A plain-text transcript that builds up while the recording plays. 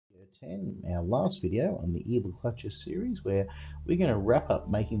10, our last video on the Evil Clutches series, where we're going to wrap up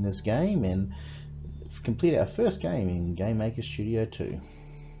making this game and complete our first game in Gamemaker Studio 2.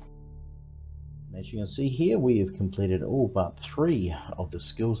 As you can see here, we have completed all but 3 of the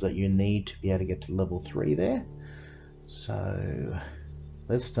skills that you need to be able to get to level 3 there. So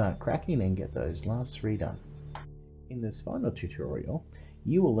let's start cracking and get those last 3 done. In this final tutorial,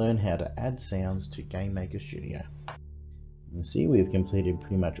 you will learn how to add sounds to Gamemaker Studio. You can see we've completed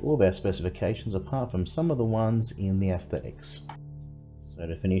pretty much all of our specifications apart from some of the ones in the aesthetics. So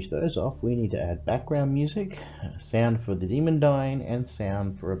to finish those off, we need to add background music, sound for the demon dying, and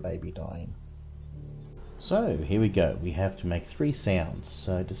sound for a baby dying. So here we go, we have to make 3 sounds.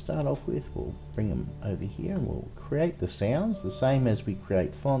 So to start off with, we'll bring them over here and we'll create the sounds, the same as we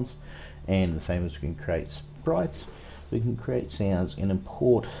create fonts and the same as we can create sprites. We can create sounds and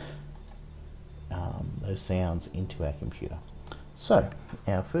import those sounds into our computer. So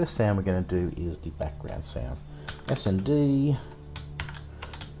our first sound we're going to do is the background sound. S&D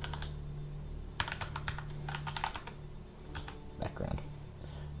background.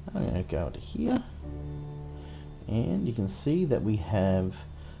 I'm going to go to here and you can see that we have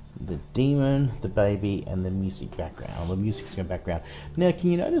the demon, the baby, and the music background. The music's going background. Now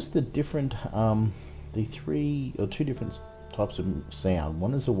can you notice the different the 2 different types of sound?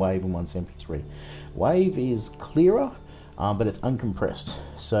 One is a wave and one's MP3. Wave is clearer, but it's uncompressed,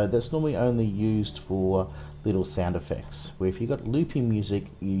 so that's normally only used for little sound effects, where if you've got looping music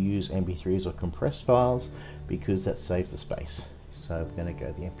you use MP3s or compressed files because that saves the space. So we're going to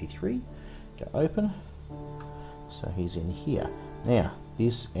go the MP3, go open, so he's in here. Now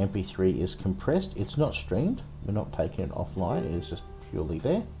this MP3 is compressed, it's not streamed, we're not taking it offline, it is just purely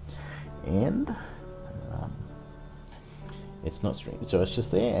there, and it's not streamed, so it's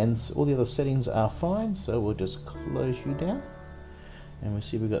just there, and all the other settings are fine. So we'll just close you down and we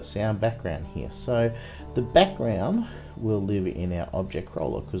see we've got sound background here. So the background will live in our object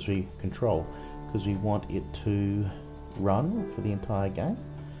roller because we want it to run for the entire game.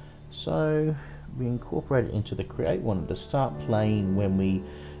 So we incorporate it into the create, wanted to start playing when we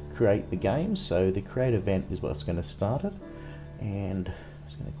create the game, so the create event is what's going to start it. And I'm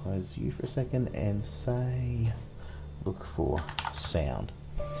just going to close you for a second and say look for sound.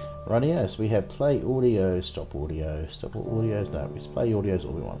 Rightio, so we have play audio, stop audios, no, it's play audio is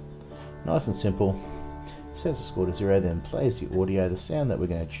all we want. Nice and simple. Sets the score to 0, then plays the audio. The sound that we're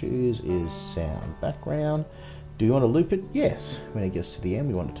going to choose is sound background. Do you want to loop it? Yes. When it gets to the end,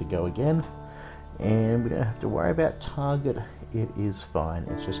 we want it to go again. And we don't have to worry about target, it is fine.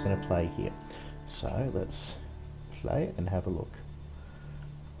 It's just going to play here. So let's play it and have a look.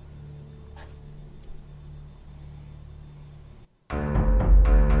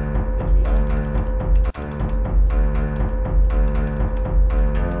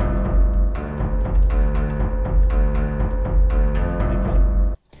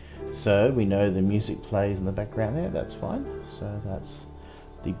 So we know the music plays in the background there, that's fine. So that's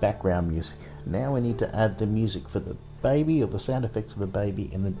the background music. Now we need to add the music for the baby, or the sound effects of the baby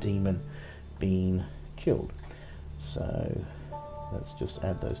and the demon being killed. So let's just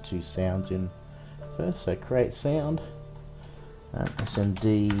add those 2 sounds in first. So create sound,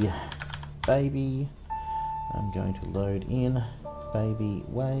 S&D baby. I'm going to load in baby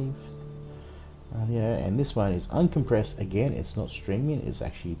wave. Yeah, and this one is uncompressed again, it's not streaming, it's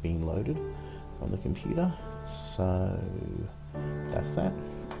actually being loaded from the computer. So that's that.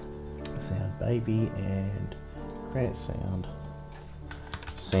 Sound baby and create sound,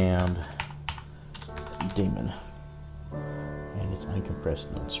 sound demon, and it's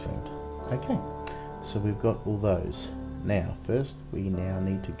uncompressed, not streamed. Okay, so we've got all those. Now first we now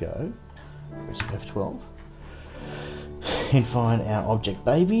need to go press F12 and find our object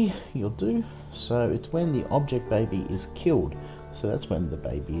baby. You'll do. So it's when the object baby is killed. So that's when the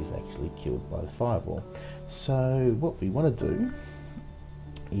baby is actually killed by the fireball. So what we want to do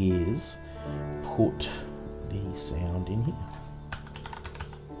is put the sound in here.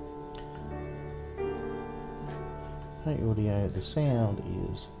 Play audio, the sound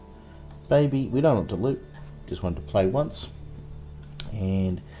is baby. We don't want to loop, just want to play once,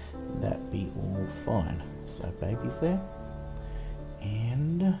 and that be all fine. So baby's there,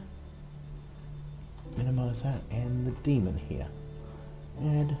 and minimize that, and the demon here,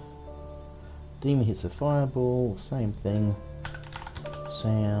 and demon hits the fireball, same thing,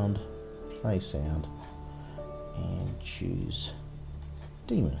 sound, play sound, and choose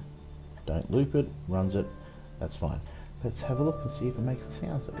demon. Don't loop it, runs it, that's fine. Let's have a look and see if it makes the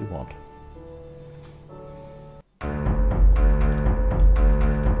sounds that we want.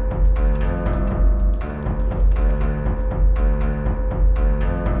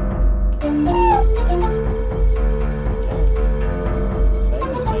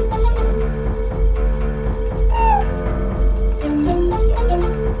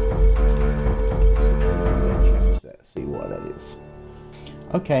 why that is.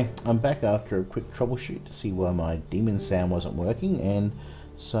 Okay, I'm back after a quick troubleshoot to see why my demon sound wasn't working, and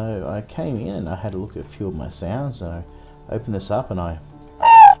so I came in and I had a look at a few of my sounds, and I opened this up and I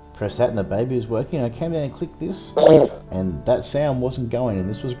pressed that and the baby was working. I came down and clicked this and that sound wasn't going, and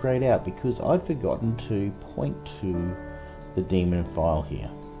this was grayed out because I'd forgotten to point to the daemon file here.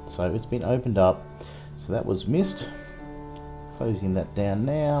 So it's been opened up, so that was missed. Closing that down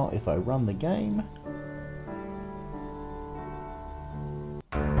now. If I run the game,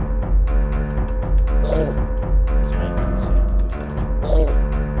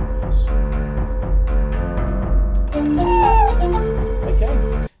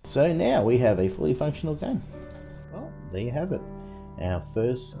 okay, so now we have a fully functional game. Well, there you have it, our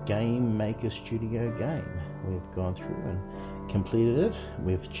first Gamemaker Studio game. We've gone through and completed it,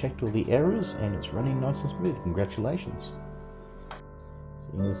 we've checked all the errors, and it's running nice and smooth. Congratulations. So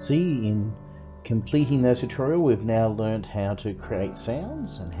you can see in completing the tutorial, we've now learned how to create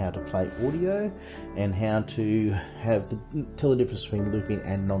sounds and how to play audio and how to tell the difference between looping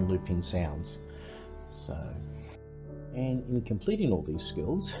and non-looping sounds. So, and in completing all these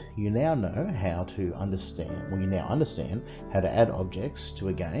skills, you now know how to understand, well, you now understand how to add objects to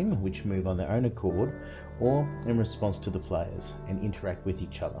a game which move on their own accord or in response to the players and interact with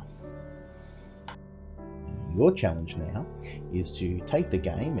each other. Your challenge now is to take the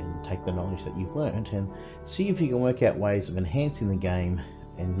game and take the knowledge that you've learned and see if you can work out ways of enhancing the game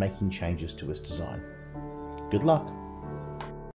and making changes to its design. Good luck!